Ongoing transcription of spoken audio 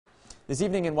This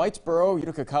evening in Whitesboro,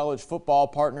 Utica College football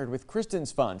partnered with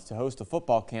Kristin's Fund to host a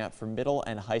football camp for middle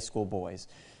and high school boys.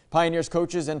 Pioneers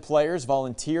coaches and players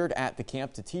volunteered at the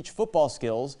camp to teach football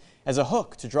skills as a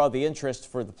hook to draw the interest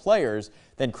for the players.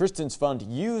 Then Kristin's Fund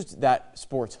used that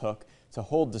sports hook to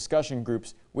hold discussion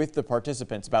groups with the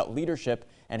participants about leadership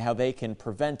and how they can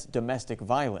prevent domestic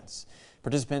violence.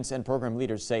 Participants and program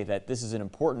leaders say that this is an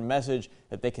important message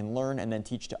that they can learn and then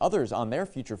teach to others on their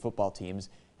future football teams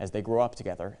as they grow up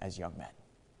together as young men.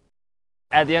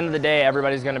 At the end of the day,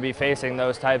 everybody's going to be facing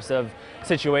those types of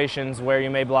situations where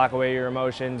you may block away your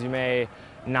emotions, you may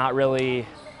not really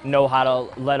know how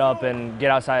to let up and get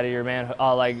outside of your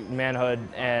manhood,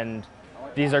 and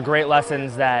these are great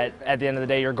lessons that at the end of the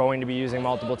day you're going to be using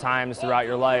multiple times throughout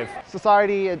your life.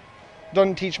 Society, it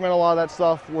doesn't teach men a lot of that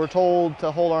stuff. We're told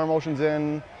to hold our emotions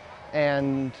in,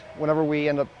 and whenever we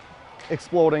end up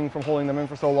exploding from holding them in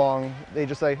for so long, they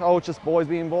just say, oh, it's just boys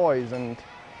being boys. And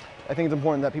I think it's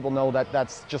important that people know that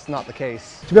that's just not the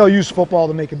case. To be able to use football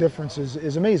to make a difference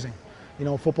is amazing. You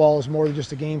know, football is more than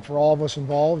just a game for all of us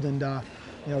involved, and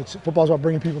you know, football is about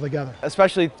bringing people together.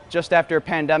 Especially just after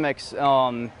pandemics,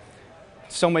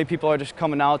 so many people are just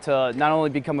coming out to not only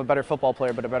become a better football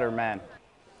player, but a better man.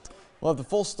 We'll have the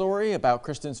full story about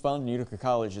Kristin's Fund and Utica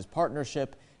College's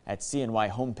partnership at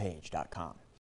cnyhomepage.com.